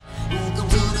Welcome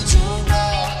to the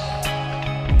jungle.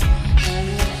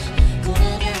 Hey,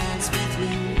 gonna dance with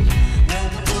me.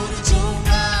 Welcome to the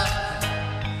jungle.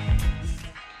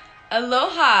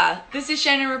 Aloha! This is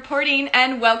Shannon reporting,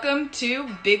 and welcome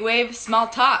to Big Wave Small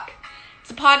Talk.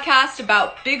 It's a podcast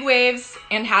about big waves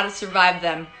and how to survive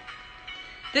them.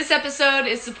 This episode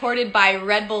is supported by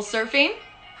Red Bull Surfing.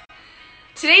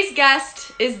 Today's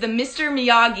guest is the Mr.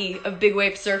 Miyagi of big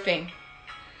wave surfing,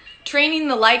 training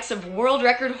the likes of world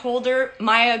record holder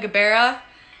Maya Gabera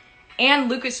and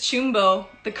Lucas Chumbo,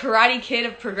 the Karate Kid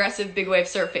of progressive big wave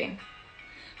surfing.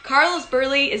 Carlos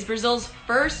Burley is Brazil's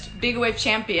first big wave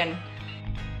champion.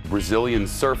 Brazilian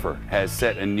surfer has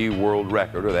set a new world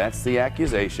record, or that's the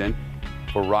accusation,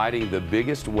 for riding the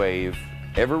biggest wave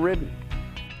ever ridden.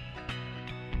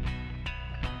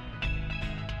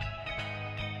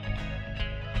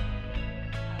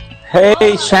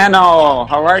 Hey, Channel,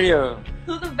 how are you?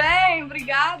 Tudo bem,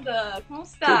 obrigada. Como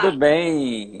está? Tudo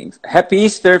bem. Happy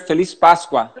Easter, Feliz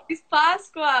Páscoa. Feliz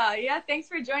Pascua. Yeah, thanks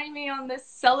for joining me on this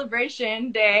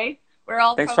celebration day.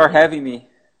 Thanks for having me.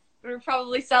 We're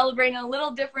probably celebrating a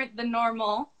little different than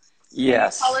normal.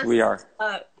 Yes, we are.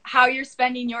 How you're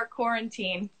spending your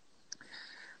quarantine?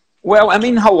 Well, I'm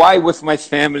in Hawaii with my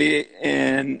family,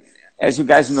 and as you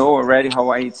guys know already,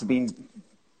 Hawaii, it's been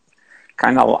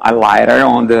kind of lighter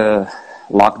on the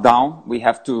lockdown. We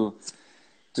have to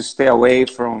stay away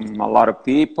from a lot of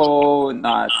people,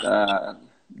 not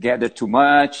gather too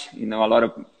much. You know, a lot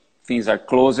of things are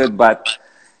closed, but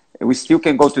we still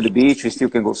can go to the beach. We still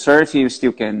can go surfing. We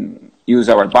still can use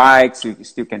our bikes. We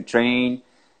still can train.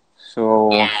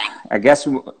 So I guess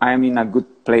I'm in a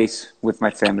good place with my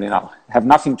family now. I have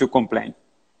nothing to complain.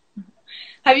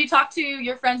 Have you talked to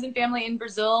your friends and family in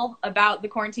Brazil about the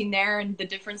quarantine there and the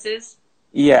differences?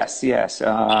 Yes.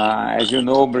 As you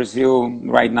know, Brazil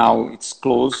right now, it's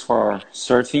closed for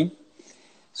surfing.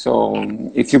 So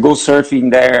if you go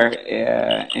surfing there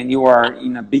and you are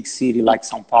in a big city like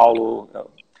São Paulo,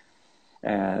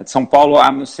 São Paulo,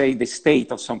 I must say the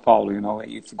state of São Paulo, you know,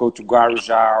 if you go to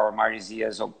Guarujá or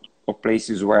Marizias or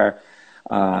places where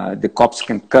the cops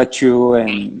can cut you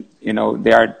and, you know,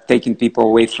 they are taking people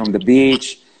away from the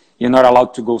beach, you're not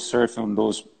allowed to go surf on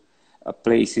those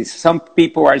places. Some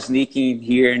people are sneaking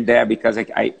here and there because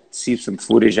I see some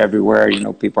footage everywhere. You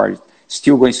know, people are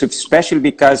still going surf, especially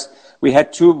because we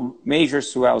had two major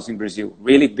swells in Brazil,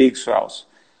 really big swells.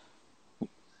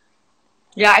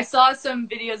 Yeah, I saw some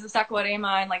videos of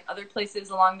Saquarema and like other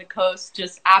places along the coast,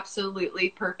 just absolutely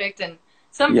perfect, and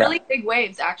some really big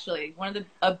waves actually. One of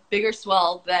a bigger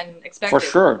swell than expected.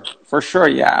 For sure.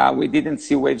 Yeah, we didn't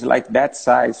see waves like that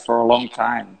size for a long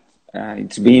time.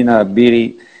 It's been a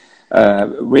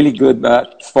really good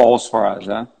falls for us,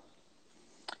 huh?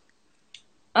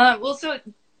 Well, so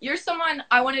you're someone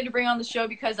I wanted to bring on the show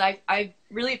because I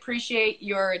really appreciate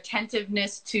your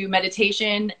attentiveness to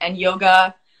meditation and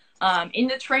yoga. In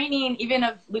the training, even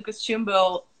of Lucas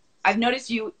Chumbo, I've noticed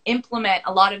you implement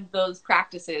a lot of those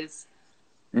practices.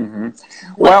 Mm-hmm.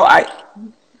 Well,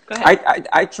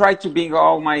 I try to bring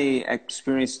all my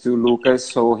experience to Lucas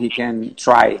so he can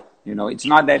try. You know, it's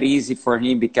not that easy for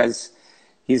him because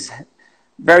he's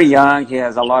very young. He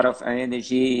has a lot of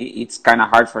energy. It's kind of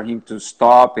hard for him to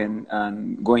stop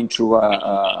and going through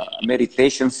a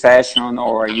meditation session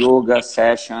or a yoga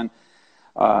session.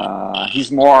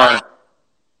 He's more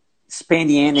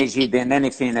spending energy than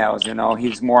anything else. You know,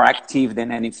 he's more active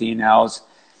than anything else.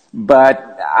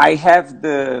 But I have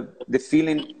the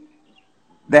feeling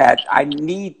that I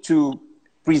need to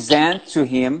present to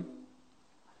him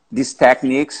these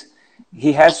techniques.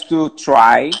 He has to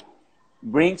try,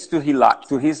 brings to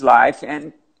his life,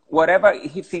 and whatever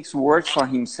he thinks works for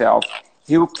himself,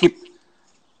 he will keep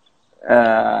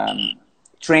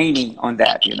training on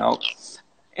that, you know.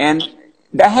 And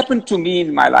that happened to me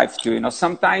in my life too. You know,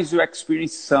 sometimes you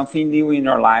experience something new in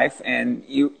your life and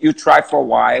you try for a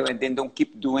while and then don't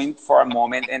keep doing for a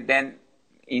moment, and then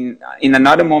in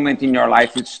another moment in your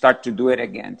life you start to do it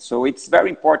again. So it's very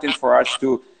important for us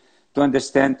to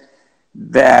understand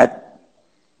that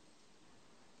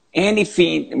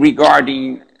anything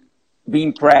regarding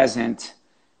being present,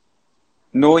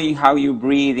 knowing how you're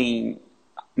breathing,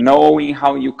 knowing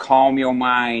how you calm your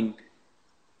mind,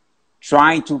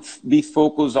 trying to be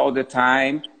focused all the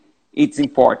time, it's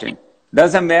important.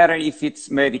 Doesn't matter if it's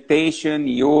meditation,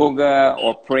 yoga,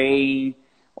 or praying,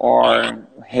 or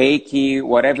Reiki,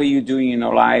 whatever you're doing in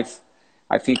your life.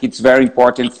 I think it's very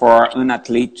important for an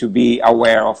athlete to be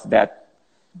aware of that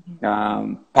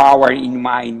power in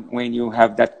mind when you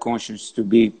have that conscience to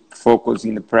be focused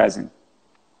in the present.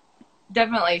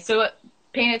 Definitely. So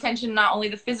paying attention not only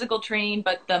the physical training,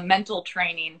 but the mental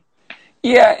training.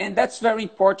 Yeah, and that's very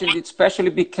important, especially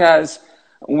because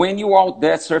when you're out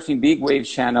there surfing big waves,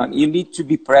 Shannon, you need to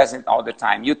be present all the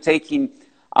time. You're taking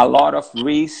a lot of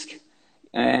risk,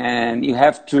 and you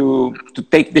have to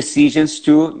take decisions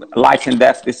too, life and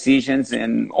death decisions,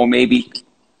 and or maybe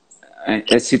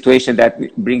a situation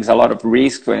that brings a lot of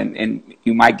risk, and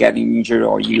you might get injured,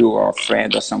 or you or a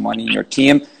friend or someone in your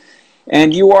team,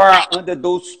 and you are under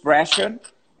those pressure.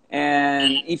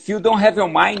 And if you don't have your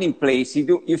mind in place,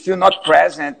 if you're not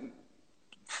present,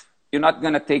 you're not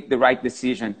going to take the right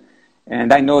decision.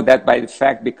 And I know that by the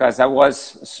fact, because I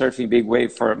was surfing big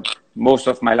wave for most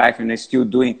of my life, and I still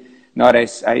doing not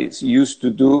as I used to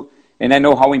do. And I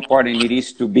know how important it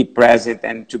is to be present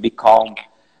and to be calm.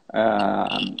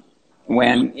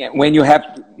 When you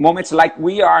have moments like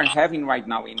we are having right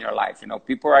now in your life,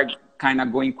 people are kind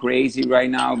of going crazy right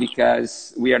now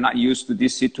because we are not used to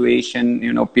this situation.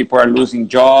 People are losing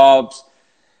jobs,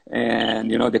 and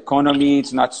the economy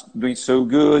is not doing so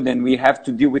good, and we have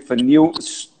to deal with a new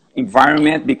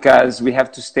environment because we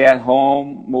have to stay at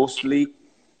home mostly,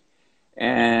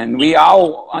 and we are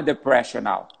all under pressure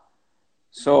now.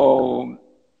 So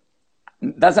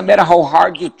it doesn't matter how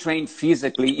hard you train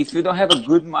physically, if you don't have a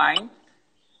good mind,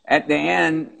 at the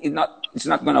end, it's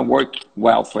not going to work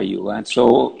well for you. And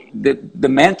so the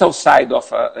mental side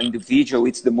of an individual,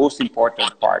 it's the most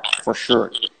important part, for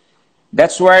sure.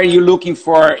 That's where you're looking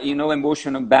for,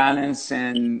 emotional balance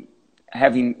and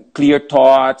having clear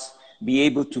thoughts, be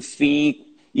able to think.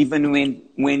 Even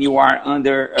when you are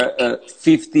under a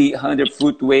 50,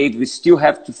 100-foot wave, we still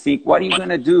have to think, what are you going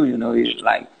to do?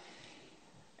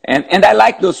 And I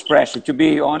like those pressure, to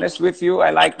be honest with you. I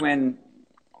like when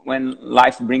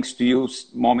life brings to you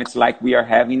moments like we are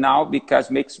having now, because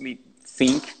it makes me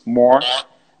think more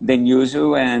than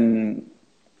usual. And,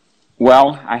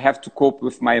 well, I have to cope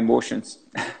with my emotions.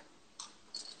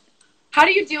 How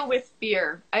do you deal with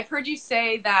fear? I've heard you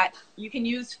say that you can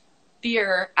use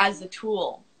fear as a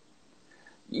tool.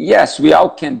 Yes, we all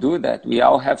can do that. We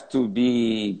all have to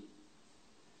be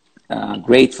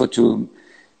grateful to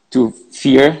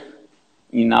fear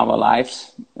in our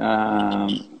lives.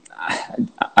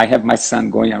 I have my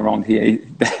son going around here.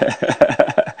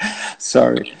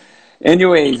 Sorry.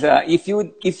 Anyways, if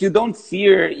you don't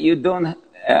fear, you don't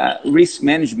risk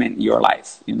management in your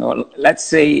life. Let's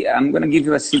say, I'm going to give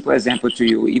you a simple example to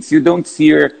you. If you don't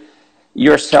fear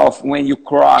yourself when you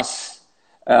cross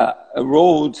a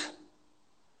road,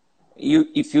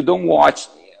 if you don't watch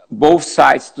both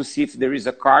sides to see if there is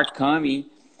a car coming,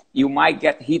 you might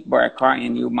get hit by a car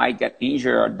and you might get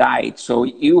injured or die. So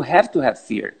you have to have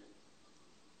fear.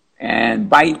 And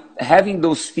by having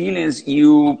those feelings,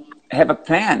 you have a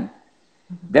plan.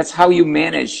 That's how you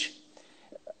manage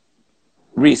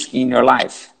risk in your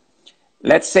life.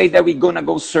 Let's say that we're going to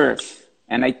go surf,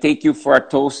 and I take you for a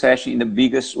tow session in the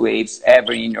biggest waves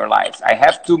ever in your life. I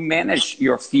have to manage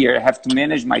your fear. I have to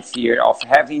manage my fear of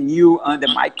having you under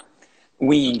my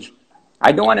wing.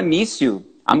 I don't want to miss you.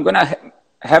 I'm going to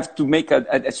have to make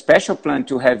a special plan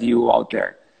to have you out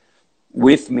there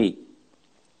with me.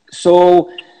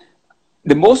 So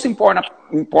the most important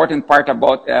part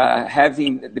about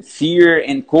having the fear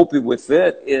and coping with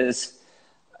it is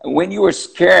when you are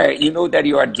scared, you know that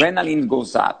your adrenaline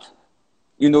goes up.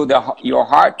 You know that your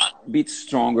heart beats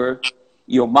stronger,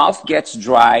 your mouth gets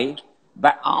dry,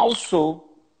 but also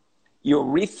your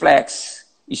reflex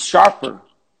is sharper.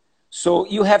 So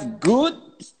you have good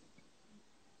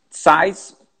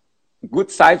sides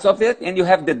of it, and you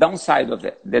have the downside of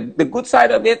it. The good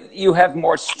side of it, you have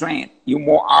more strength, you're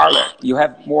more alert, you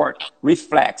have more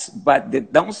reflex. But the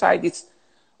downside is,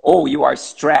 you are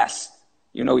stressed.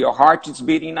 Your heart is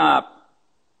beating up.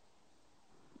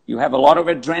 You have a lot of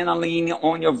adrenaline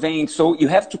on your veins. So you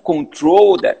have to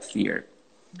control that fear.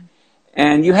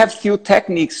 And you have few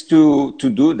techniques to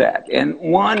do that. And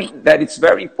one that is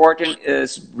very important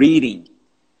is breathing.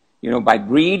 By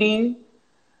breathing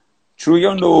through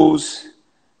your nose,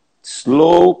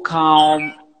 slow,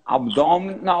 calm,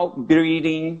 abdominal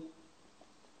breathing,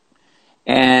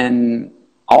 and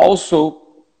also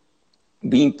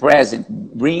being present,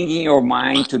 bringing your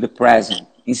mind to the present.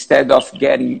 Instead of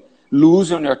getting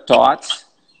loose on your thoughts,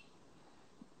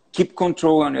 keep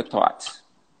control on your thoughts.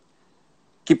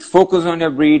 Keep focus on your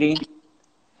breathing.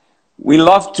 We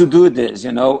love to do this,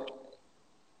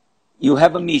 You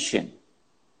have a mission.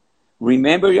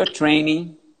 Remember your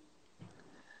training,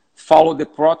 follow the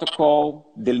protocol,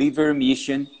 deliver a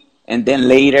mission, and then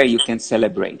later you can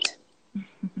celebrate.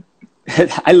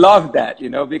 I love that,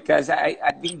 because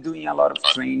I've been doing a lot of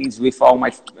trainings with all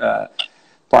my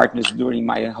partners during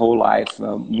my whole life.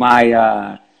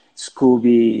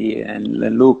 Scooby and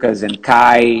Lucas and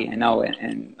Kai, and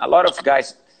a lot of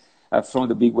guys from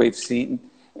the big wave scene.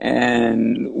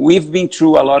 And we've been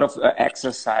through a lot of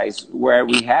exercise where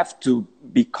we have to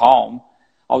be calm,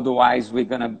 otherwise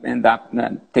we're gonna end up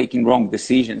taking wrong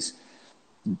decisions.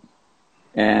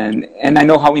 And I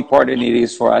know how important it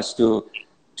is for us to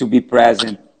be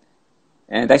present.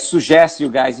 And I suggest you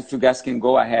guys, if you guys can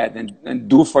go ahead and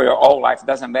do for your whole life,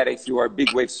 doesn't matter if you are a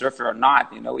big wave surfer or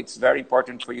not, it's very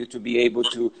important for you to be able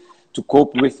to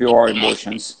cope with your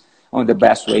emotions on the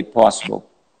best way possible.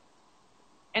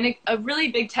 And a really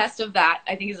big test of that,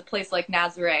 I think, is a place like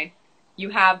Nazare. You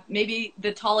have maybe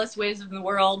the tallest waves in the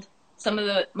world, some of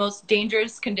the most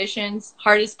dangerous conditions,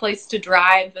 hardest place to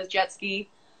drive a jet ski.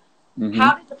 Mm-hmm.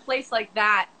 How does a place like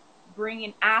that bring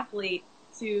an athlete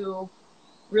to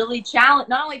really challenge,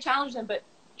 not only challenge them, but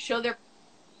show their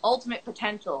ultimate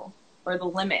potential or the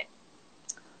limit?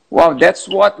 Well, that's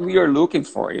what we are looking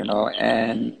for,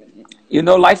 and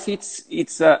life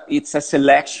it's a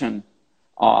selection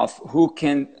of who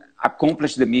can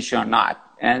accomplish the mission or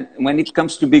not. And when it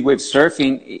comes to big wave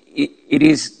surfing, it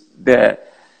is the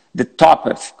top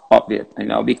of it,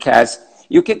 because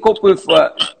you can cope with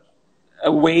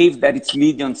a wave that it's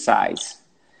medium size.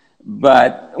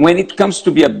 But when it comes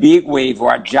to be a big wave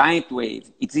or a giant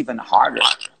wave, it's even harder.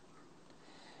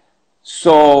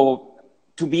 So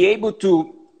to be able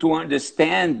to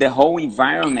understand the whole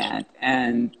environment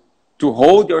and to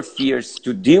hold your fears,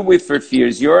 to deal with your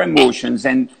fears, your emotions,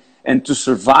 and to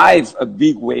survive a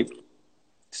big wave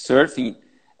surfing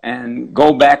and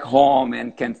go back home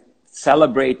and can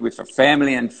celebrate with your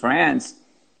family and friends,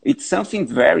 it's something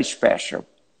very special.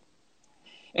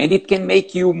 And it can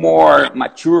make you more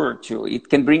mature too. It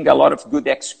can bring a lot of good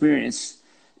experience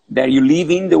that you live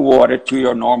in the water to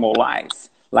your normal life,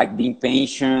 like being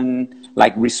patient,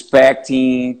 like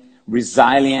respecting,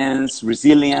 resilience,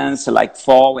 like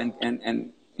fall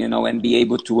and be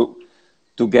able to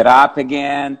get up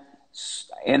again.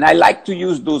 And I like to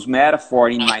use those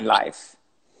metaphors in my life.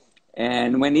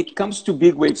 And when it comes to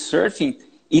big wave surfing,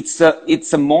 it's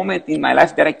a moment in my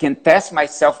life that I can test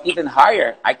myself even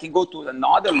higher. I can go to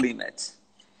another limit.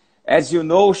 As you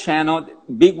know, Shannon,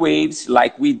 big waves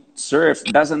like we surf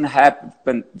doesn't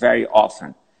happen very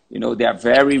often. They are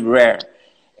very rare.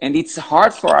 And it's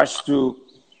hard for us to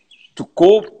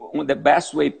cope in the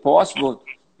best way possible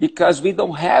because we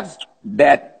don't have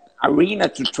that arena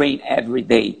to train every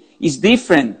day. It's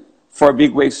different for a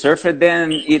big wave surfer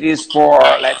than it is for,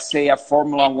 let's say, a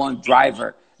Formula One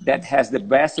driver that has the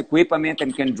best equipment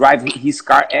and can drive his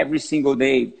car every single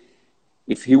day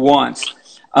if he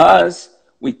wants. Us,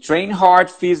 we train hard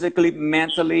physically,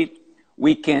 mentally.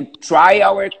 We can try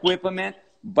our equipment,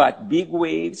 but big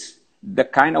waves, the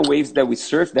kind of waves that we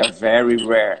surf, they're very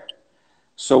rare.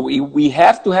 So we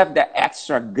have to have the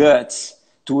extra guts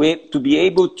to be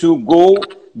able to go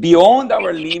beyond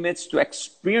our limits to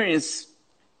experience,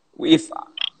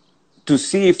 to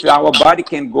see if our body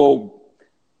can go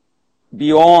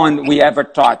beyond we ever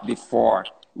thought before.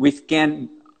 We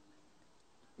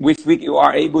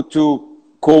are able to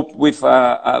cope with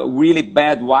a really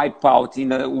bad wipeout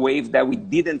in a wave that we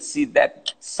didn't see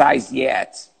that size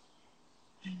yet.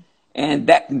 And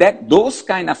those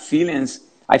kind of feelings,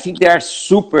 I think they are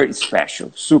super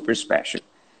special,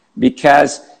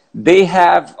 because they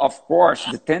have, of course,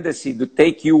 the tendency to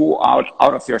take you out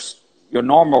of your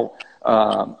normal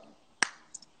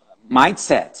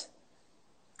mindset.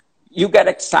 You get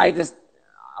excited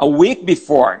a week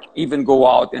before even go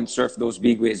out and surf those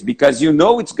big waves because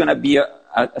it's going to be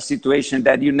a situation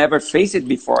that you never faced it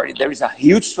before. There is a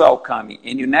huge swell coming,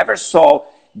 and you never saw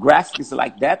graphics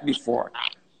like that before.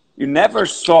 You never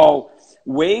saw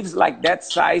waves like that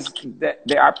size that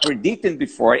they are predicted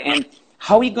before. And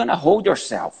how are you going to hold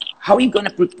yourself? How are you going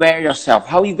to prepare yourself?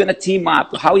 How are you going to team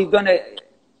up? How are you going to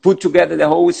put together the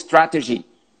whole strategy?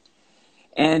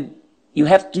 And you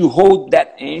have to hold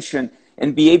that tension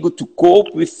and be able to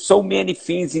cope with so many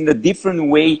things in a different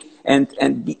way and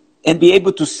be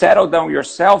able to settle down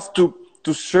yourself to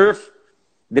surf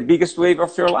the biggest wave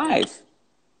of your life.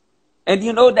 And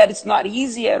that it's not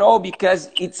easy at all because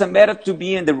it's a matter to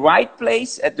be in the right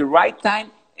place at the right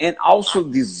time and also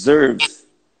deserve.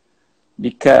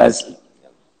 Because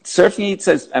surfing, it's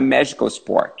a magical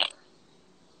sport.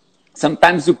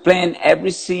 Sometimes you plan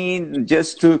everything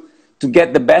just to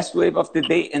get the best wave of the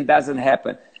day and doesn't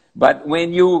happen. But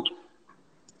when you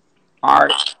are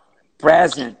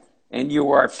present and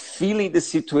you are feeling the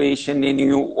situation and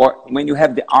when you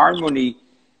have the harmony,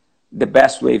 the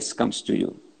best waves comes to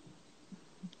you.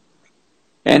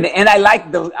 And I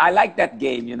like that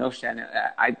game, Shannon.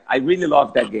 I really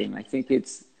love that game. I think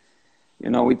it's You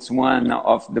know, it's one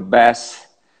of the best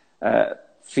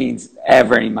things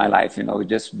ever in my life. You know,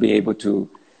 just be able to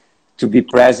be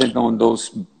present on those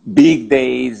big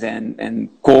days and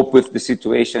cope with the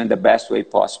situation the best way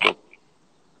possible.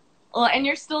 Well, and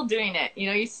you're still doing it. You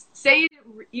know, you say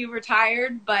you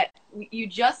retired, but you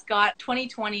just got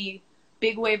 2020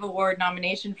 Big Wave Award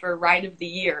nomination for Ride of the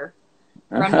Year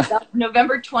from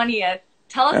November 20th.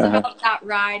 Tell us about that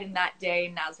ride and that day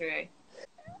in Nazare.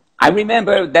 I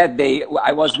remember that day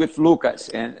I was with Lucas,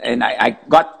 and I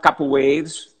got a couple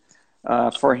waves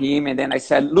for him, and then I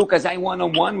said, Lucas, I want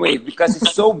on one wave because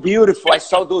it's so beautiful. I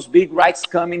saw those big rides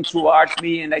coming towards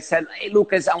me, and I said, hey,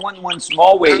 Lucas, I want one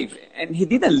small wave. And he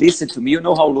didn't listen to me. You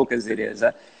know how Lucas it is.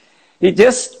 He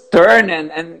just turned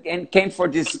and came for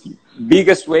this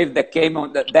biggest wave that came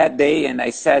on that day, and I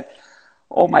said,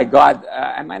 oh my God,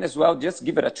 I might as well just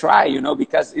give it a try, you know,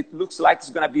 because it looks like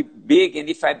it's going to be big, and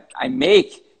if I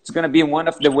make, it's going to be one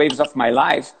of the waves of my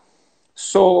life.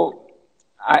 So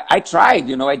I tried,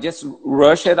 you know, I just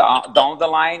rushed it down the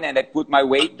line, and I put my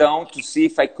weight down to see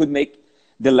if I could make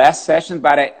the last session,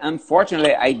 but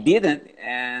unfortunately I didn't.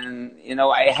 And, you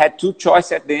know, I had two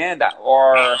choices at the end,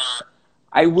 or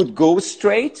I would go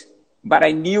straight, but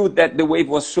I knew that the wave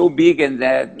was so big and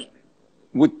that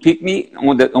would pick me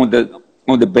on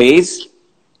the base.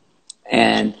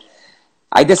 And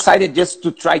I decided just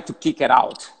to try to kick it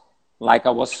out, like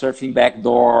I was surfing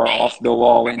backdoor off the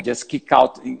wall and just kick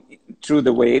out through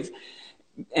the wave.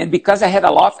 And because I had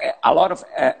a lot of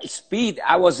speed,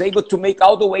 I was able to make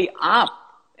all the way up.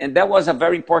 And that was a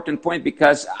very important point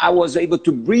because I was able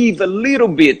to breathe a little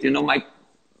bit. You know, my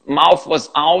mouth was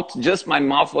out, just my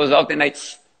mouth was out, and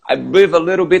I breathed a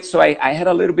little bit. So I had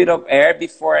a little bit of air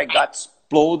before I got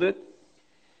exploded.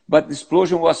 But the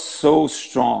explosion was so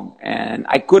strong, and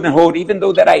I couldn't hold, even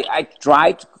though that I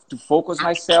tried to focus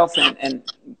myself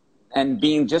and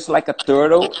being just like a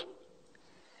turtle.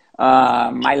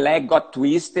 My leg got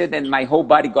twisted and my whole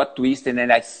body got twisted,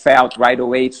 and I felt right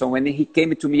away. So when he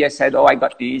came to me, I said, oh, I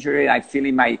got the injury. I feel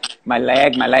in my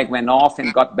leg went off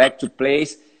and got back to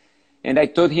place. And I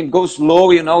told him, go slow,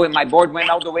 you know, and my board went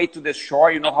all the way to the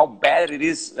shore. You know how bad it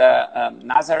is,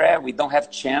 Nazare. We don't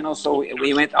have channels, so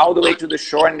we went all the way to the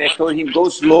shore, and I told him, go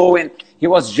slow, and he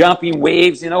was jumping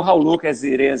waves. You know how Lucas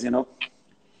it is, you know.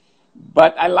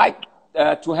 But I like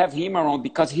to have him around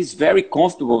because he's very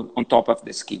comfortable on top of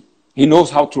the ski. He knows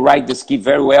how to ride the ski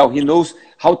very well. He knows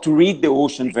how to read the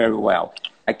ocean very well.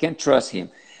 I can trust him.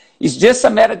 It's just a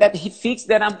matter that he thinks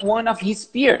that I'm one of his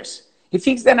peers. He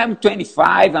thinks that I'm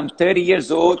 25, I'm 30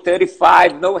 years old,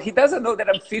 35. No, he doesn't know that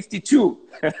I'm 52.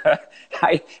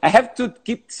 I have to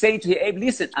keep saying to him, hey,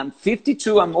 listen, I'm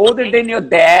 52, I'm older than your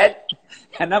dad,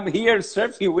 and I'm here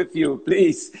surfing with you,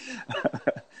 please.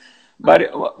 But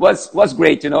it was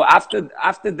great, you know. After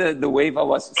the wave, I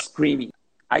was screaming.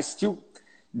 I still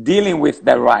dealing with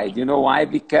that ride. You know why?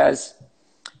 Because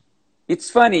it's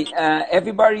funny.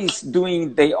 Everybody's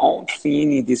doing their own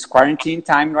thing in this quarantine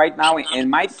time right now.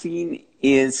 And my thing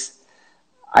is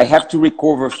I have to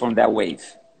recover from that wave.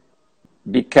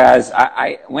 Because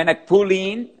when I pull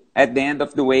in at the end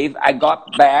of the wave, I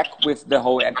got back with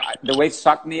the wave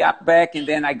sucked me up back, and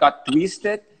then I got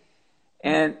twisted.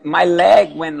 And my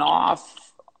leg went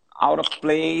off out of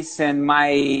place, and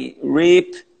my rib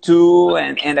too,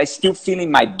 and I still feeling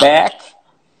my back,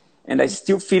 and I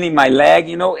still feeling my leg,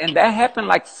 you know, and that happened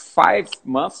like 5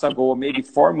 months ago, or maybe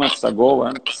 4 months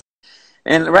ago.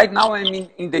 And right now I'm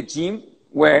in the gym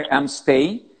where I'm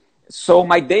staying. So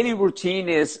my daily routine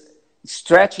is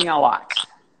stretching a lot.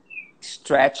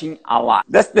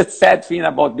 That's the sad thing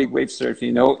about big wave surfing,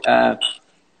 you know.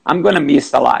 I'm going to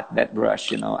miss a lot that rush,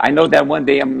 you know. I know that one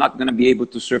day I'm not going to be able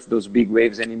to surf those big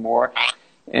waves anymore.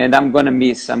 And I'm going to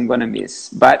miss.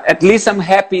 But at least I'm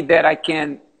happy that I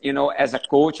can, you know, as a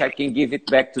coach, I can give it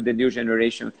back to the new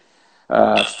generation,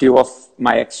 feel of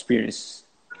my experience.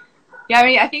 Yeah, I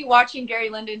mean, I think watching Gary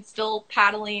Linden still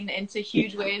paddling into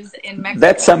huge waves in Mexico.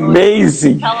 That's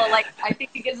amazing. I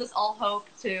think it gives us all hope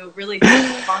to really do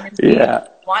as long as we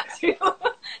want to.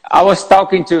 I was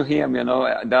talking to him, you know,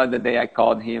 the other day I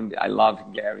called him. I love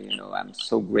Gary, you know. I'm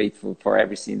so grateful for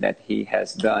everything that he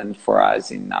has done for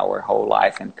us in our whole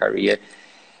life and career.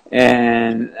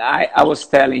 And I was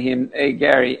telling him, hey,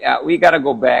 Gary, we got to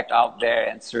go back out there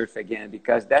and surf again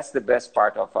because that's the best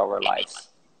part of our lives.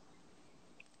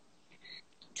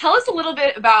 Tell us a little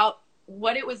bit about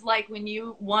what it was like when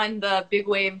you won the Big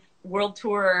Wave World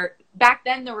Tour. Back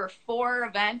then, there were 4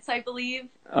 events, I believe.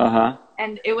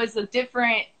 And it was a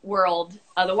different world,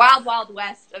 the wild, wild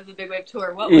west of the Big Wave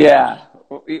Tour. What was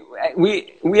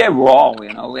we are raw,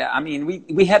 you know. I mean,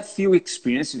 we had few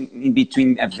experience in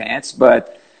between events,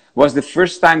 but was the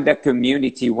first time that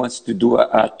community wants to do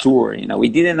a tour. You know, we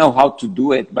didn't know how to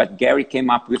do it, but Gary came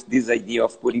up with this idea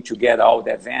of putting together all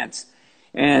the events,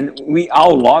 and we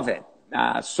all love it.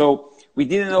 So we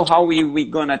didn't know how we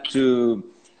gonna to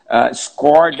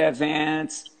score the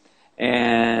events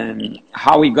and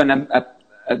how we gonna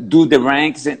do the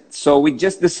ranks. And so we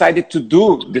just decided to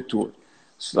do the tour.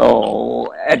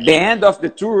 So at the end of the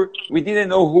tour, we didn't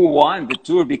know who won the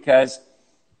tour because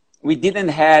we didn't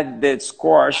have the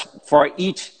scores for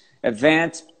each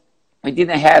event. We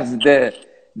didn't have the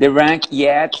rank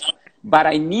yet, but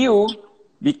I knew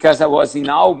because I was in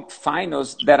all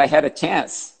finals that I had a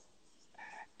chance.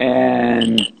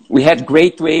 And we had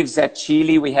great waves at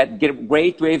Chile. We had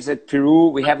great waves at Peru.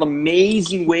 We have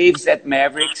amazing waves at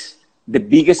Mavericks, the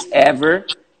biggest ever.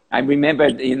 I remember,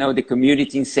 you know, the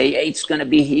community say, hey, it's going to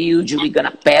be huge. We're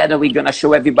going to paddle. We're going to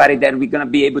show everybody that we're going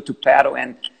to be able to paddle.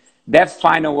 And that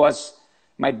final was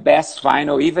my best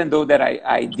final, even though that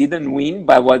I didn't win,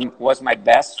 but was my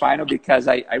best final because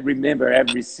I remember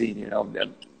every scene, you know.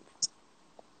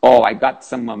 I got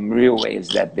some real waves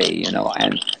that day, you know.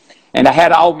 And I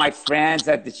had all my friends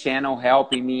at the channel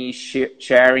helping me,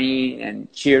 sharing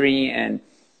and cheering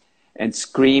and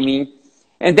screaming.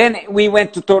 And then we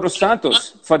went to Todos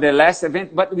Santos for the last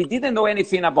event, but we didn't know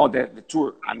anything about the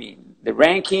tour. I mean, the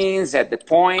rankings, at the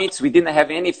points, we didn't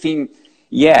have anything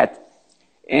yet.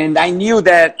 And I knew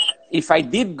that if I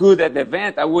did good at the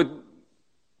event, I would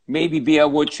maybe be a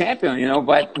world champion, you know,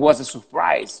 but it was a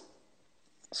surprise.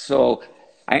 So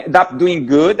I ended up doing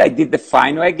good. I did the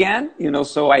final again, you know,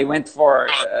 so I went for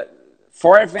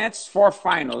 4 events, 4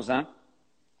 finals. I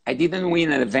didn't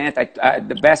win an event.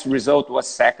 The best result was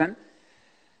second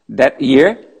that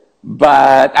year,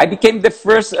 but I became the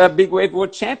first big wave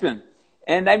world champion.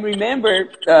 And I remember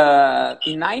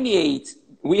in '98,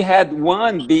 we had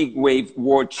one big wave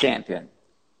world champion.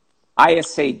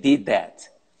 ISA did that.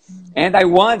 And I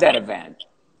won that event.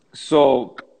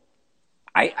 So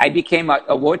I became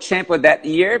a world champion that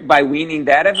year by winning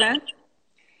that event.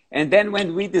 And then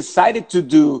when we decided to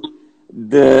do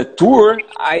the tour,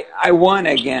 I won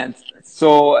again.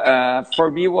 So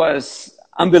for me was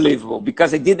unbelievable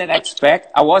because I didn't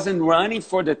expect. I wasn't running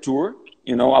for the tour.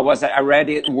 You know, I was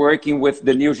already working with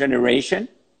the new generation,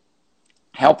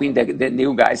 helping the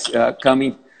new guys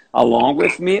coming along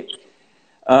with me.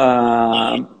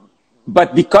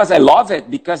 But because I love it,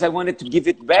 because I wanted to give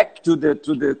it back to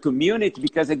the community,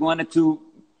 because I wanted to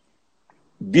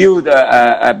build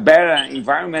a better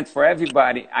environment for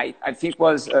everybody, I think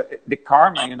was the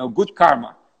karma, you know, good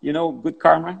karma. You know, good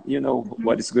karma? You know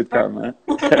what is good karma?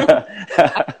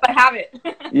 I have it.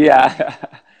 Yeah.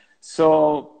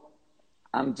 So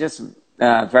I'm just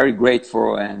very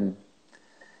grateful and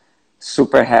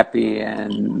super happy.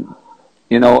 And,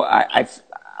 you know, I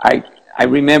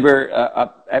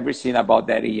remember everything about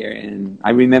that year. And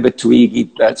I remember Twiggy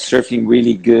surfing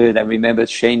really good. I remember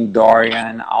Shane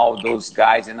Dorian, all those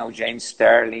guys, you know, James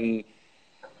Sterling,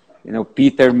 you know,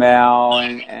 Peter Mel,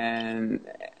 and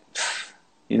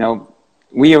you know,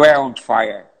 we were on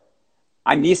fire.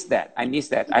 I miss that.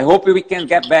 I hope we can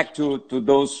get back to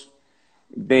those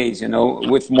days, you know,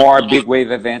 with more big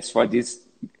wave events for this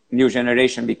new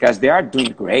generation because they are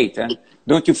doing great. Huh?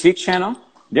 Don't you think, Shannon?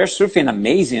 They're surfing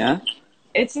amazing, huh?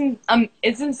 It's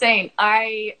insane.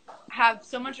 I have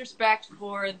so much respect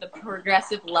for the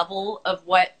progressive level of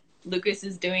what Lucas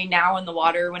is doing now in the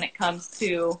water when it comes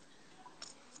to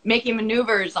making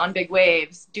maneuvers on big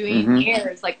waves, doing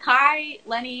airs. Like Kai,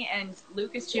 Lenny, and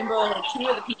Lucas Jimbo are 2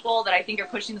 of the people that I think are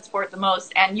pushing the sport the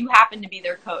most, and you happen to be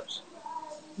their coach.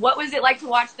 What was it like to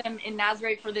watch them in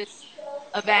Nazare for this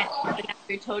event, the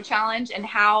Nazare Toe Challenge, and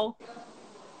how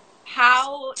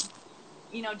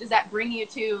you know, does that bring you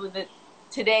to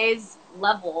today's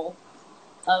level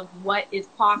of what is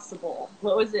possible?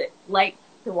 What was it like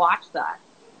to watch that?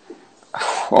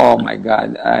 Oh my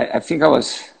God. I think I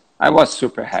was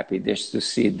super happy just to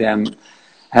see them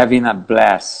having a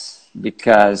blast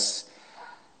because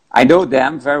I know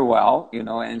them very well, you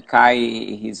know, and Kai,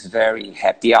 he's very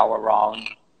happy all around.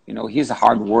 You know, he's a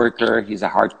hard worker, he's a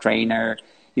hard trainer,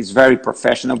 he's very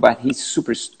professional, but he's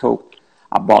super stoked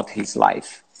about his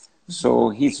life. So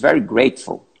he's very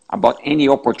grateful about any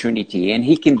opportunity, and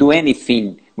he can do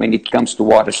anything when it comes to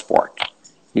water sport.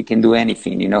 He can do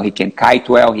anything, you know, he can kite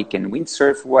well, he can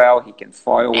windsurf well, he can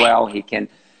foil well, he can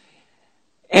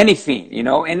anything, you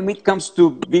know. And when it comes to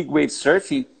big wave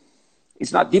surfing,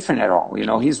 it's not different at all, you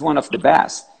know. He's one of the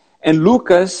best. And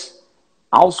Lucas,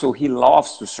 also, he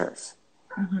loves to surf.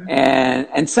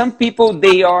 And some people,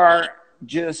 they are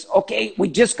just, okay,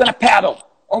 we're just going to paddle,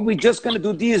 or we're just going to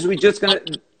do this, we're just going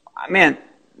to, man,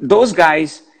 those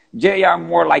guys, they are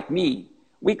more like me.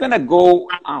 we're going to go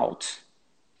out.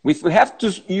 If we have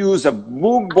to use a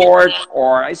boom board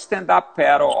or a stand-up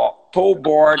paddle or tow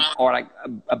board or like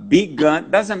a big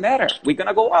gun, doesn't matter. We're going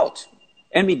to go out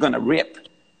and we're going to rip.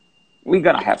 We're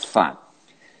going to have fun.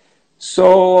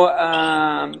 So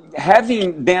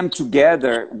having them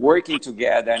together, working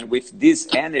together, and with this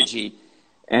energy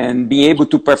and be able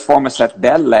to perform us at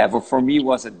that level, for me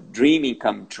was a dreaming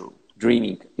come true.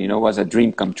 Dreaming, was a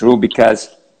dream come true because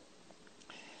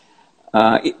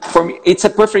for me, it's a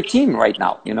perfect team right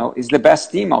now. It's the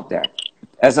best team out there.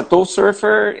 As a tow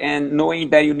surfer and knowing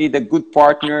that you need a good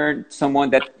partner, someone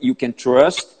that you can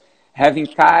trust, having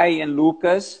Kai and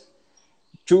Lucas,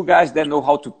 two guys that know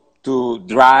how to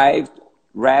drive,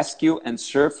 rescue, and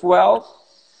surf well.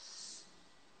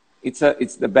 It's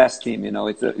the best team,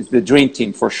 it's the dream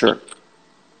team for sure.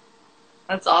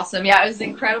 That's awesome. Yeah, it was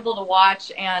incredible to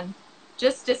watch, and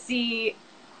just to see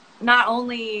not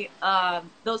only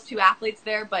those two athletes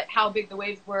there, but how big the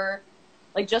waves were.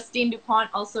 Like Justine Dupont,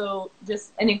 also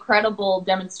just an incredible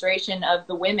demonstration of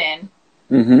the women.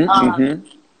 And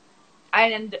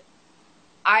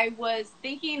I was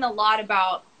thinking a lot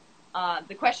about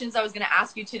the questions I was going to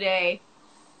ask you today.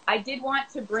 I did want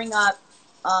to bring up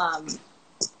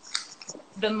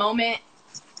the moment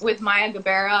with Maya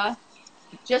Gabeira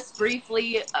just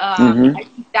briefly. I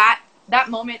think that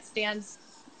moment stands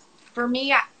for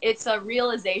me. It's a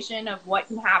realization of what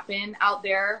can happen out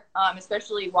there,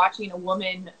 especially watching a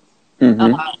woman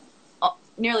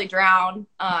nearly drown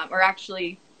or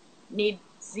actually need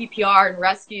CPR and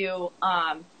rescue.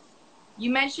 You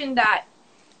mentioned that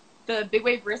the big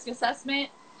wave risk assessment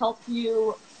helped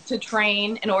you to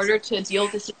train in order to deal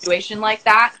with a situation like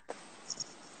that.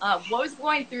 What was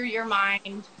going through your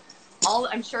mind?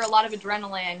 I'm sure a lot of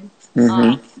adrenaline.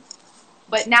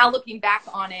 But now looking back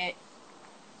on it,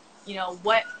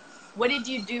 what did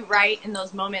you do right in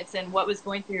those moments, and what was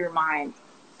going through your mind?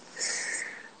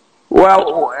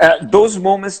 Well, those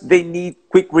moments, they need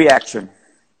quick reaction.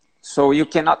 So you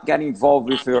cannot get involved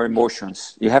with your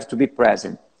emotions. You have to be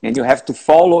present, and you have to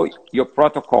follow your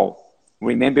protocol.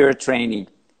 Remember your training,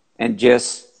 and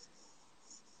just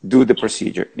do the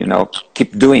procedure.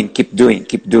 Keep doing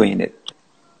it.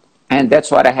 And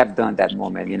that's what I have done that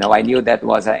moment. I knew that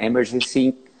was an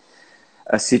emergency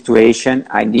situation.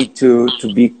 I need to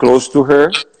be close to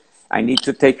her. I need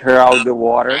to take her out of the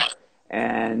water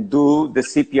and do the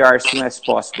CPR as soon as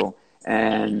possible.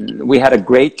 And we had a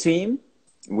great team.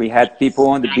 We had people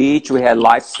on the beach. We had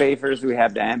lifesavers. We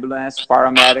had the ambulance,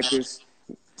 paramedics.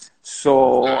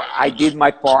 So I did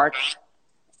my part,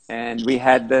 and we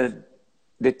had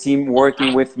the team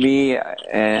working with me.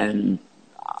 And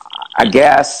I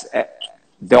guess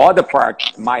the other part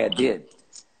Maya did,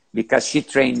 because she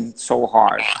trained so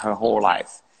hard her whole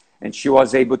life. And she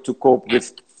was able to cope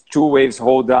with 2 waves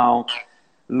hold down,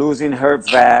 losing her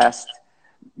vest,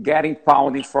 getting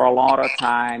pounded for a lot of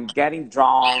time, getting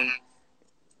drowned,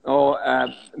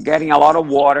 getting a lot of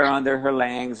water under her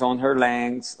lungs,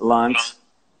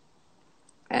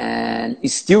 and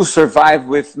still survive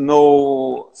with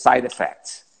no side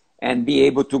effects, and be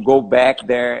able to go back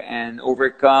there and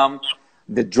overcome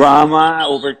the drama,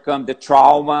 overcome the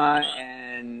trauma,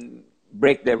 and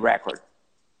break the record.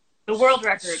 The world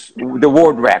record. The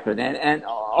world record. And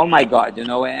oh my God,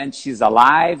 and she's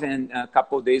alive. And a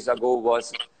couple of days ago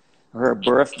was her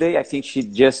birthday. I think she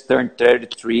just turned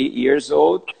 33 years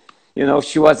old.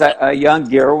 She was a young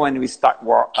girl when we start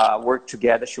work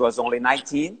together. She was only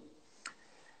 19.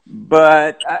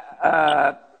 But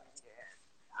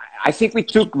I think we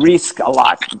took risk a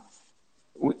lot,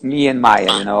 me and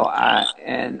Maya,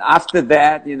 and after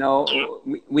that,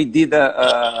 we did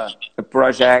a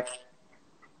project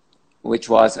which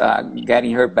was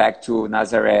getting her back to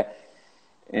Nazaré,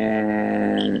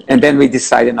 and then we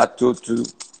decided not to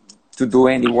do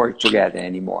any work together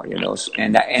anymore,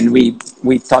 and we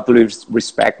totally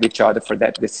respect each other for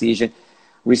that decision.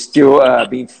 We still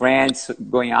being friends,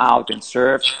 going out and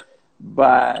surf,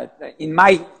 but in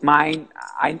my mind,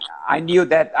 I knew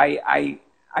that I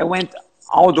went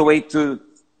all the way to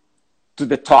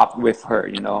the top with her,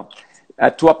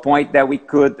 to a point that we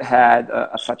could have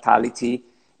a fatality,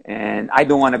 and I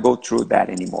don't want to go through that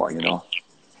anymore,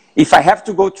 If I have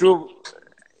to go through,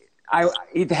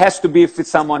 it has to be with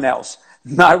someone else,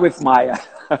 not with Maya.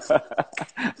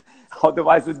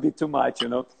 Otherwise, it would be too much,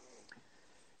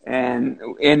 And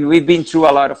we've been through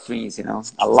a lot of things,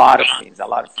 a lot of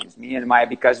things, me and Maya,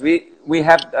 because we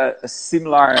have a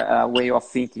similar way of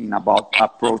thinking about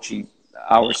approaching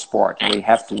our sport. We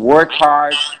have to work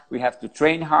hard, we have to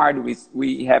train hard,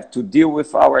 we have to deal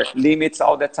with our limits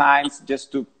all the time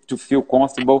just to feel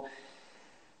comfortable.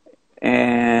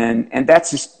 and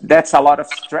that's a lot of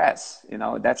stress. You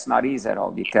know, that's not easy at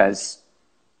all, because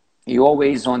you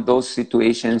always on those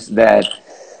situations that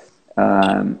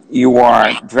you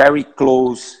are very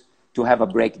close to have a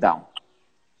breakdown.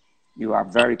 You are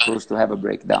very close to have a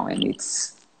breakdown, and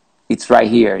it's right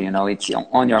here. You know, it's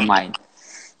on your mind.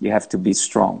 You have to be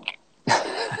strong.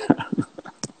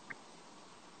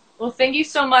 Well, thank you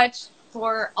so much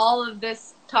for all of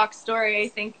this talk story. I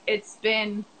think it's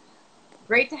been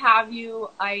great to have you.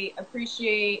 I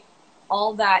appreciate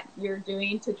all that you're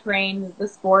doing to train the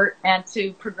sport and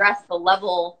to progress the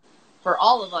level for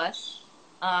all of us,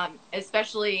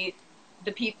 especially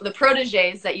the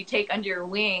proteges that you take under your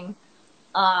wing.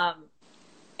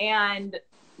 And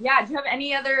yeah, do you have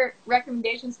any other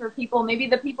recommendations for people, maybe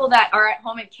the people that are at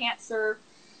home and can't surf?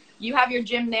 You have your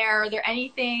gym there. Are there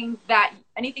anything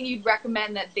you'd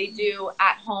recommend that they do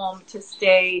at home to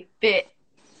stay fit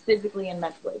physically and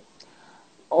mentally?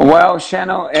 Well,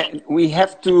 Shannon, we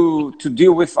have to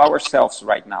deal with ourselves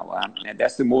right now. And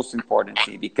that's the most important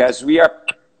thing, because we are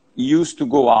used to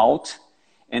go out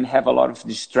and have a lot of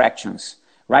distractions.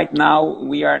 Right now,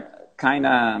 we are kind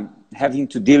of having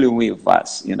to deal with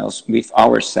us, you know, with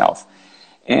ourselves.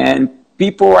 And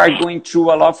people are going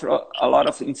through a lot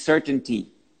of uncertainty.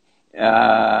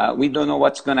 We don't know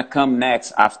what's going to come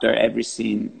next after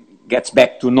everything gets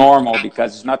back to normal,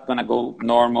 because it's not going to go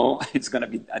normal. It's going to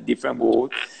be a different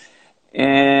world.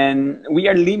 And we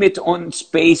are limited on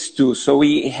space too. So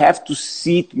we have to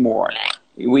sit more.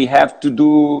 We have to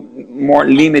do more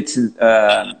limited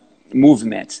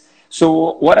movements.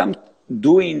 So what I'm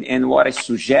doing and what I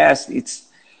suggest, it's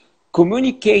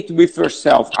communicate with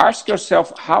yourself. Ask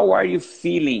yourself, how are you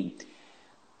feeling?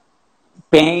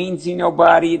 Pains in your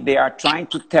body, they are trying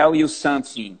to tell you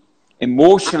something.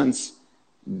 Emotions,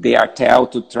 they are trying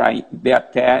to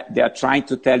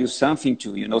tell you something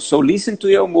too, you know. So listen to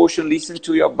your emotion, listen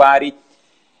to your body.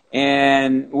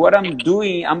 And what I'm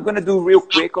doing, I'm going to do real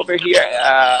quick over here.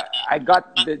 I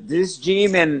got this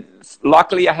gym, and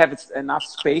luckily I have enough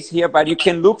space here, but you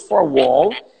can look for a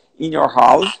wall in your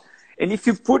house. And if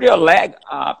you put your leg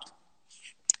up,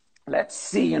 let's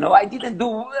see, you know, I didn't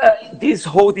do this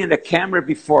holding the camera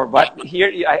before, but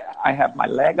here I have my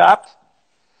leg up.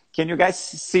 Can you guys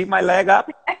see my leg up?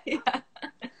 Yeah.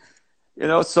 You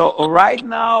know, so right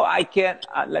now I can,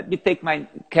 let me take my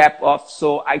cap off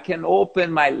so I can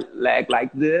open my leg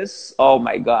like this. Oh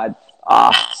my God.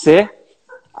 See?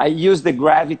 I use the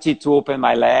gravity to open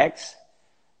my legs.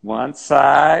 One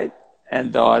side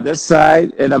and the other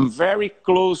side. And I'm very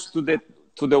close to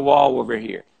the wall over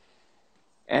here.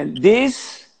 And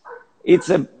this, it's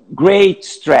a great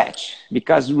stretch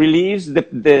because it relieves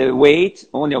the weight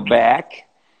on your back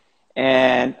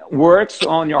and works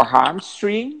on your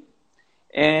hamstring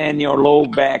and your low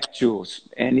back too.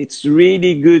 And it's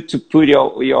really good to put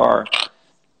your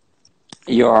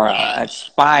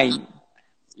spine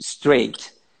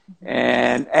straight.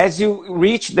 And as you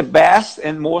reach the best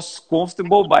and most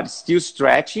comfortable but still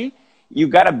stretchy, you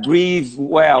gotta breathe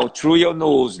well through your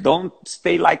nose. Don't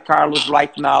stay like Carlos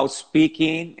right now,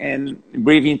 speaking and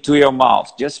breathing to your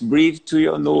mouth. Just breathe to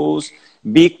your nose,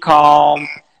 be calm,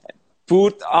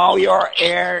 put all your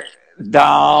air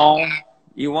down.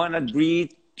 You wanna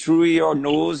breathe through your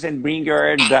nose and bring your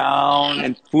air down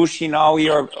and pushing all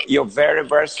your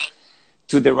vertebrae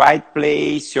to the right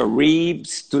place, your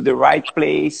ribs to the right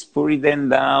place, putting them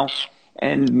down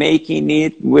and making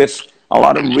it with a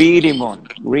lot of rhythm on.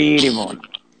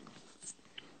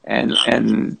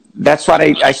 And that's what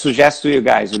I suggest to you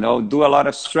guys, you know, do a lot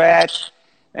of stretch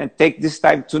and take this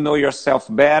time to know yourself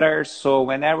better. So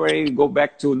whenever you go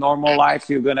back to normal life,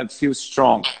 you're going to feel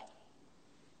strong.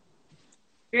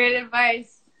 Great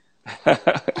advice.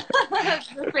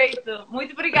 Perfeito.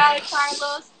 Muito obrigada,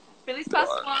 Carlos. Feliz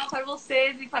Páscoa para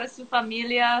vocês e para sua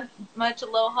família. Much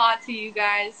aloha to you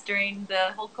guys during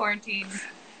the whole quarantine.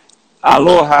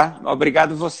 Aloha.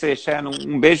 Obrigado você,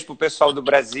 Shannon. Beijo pro pessoal do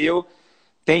Brasil.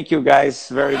 Thank you guys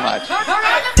very much.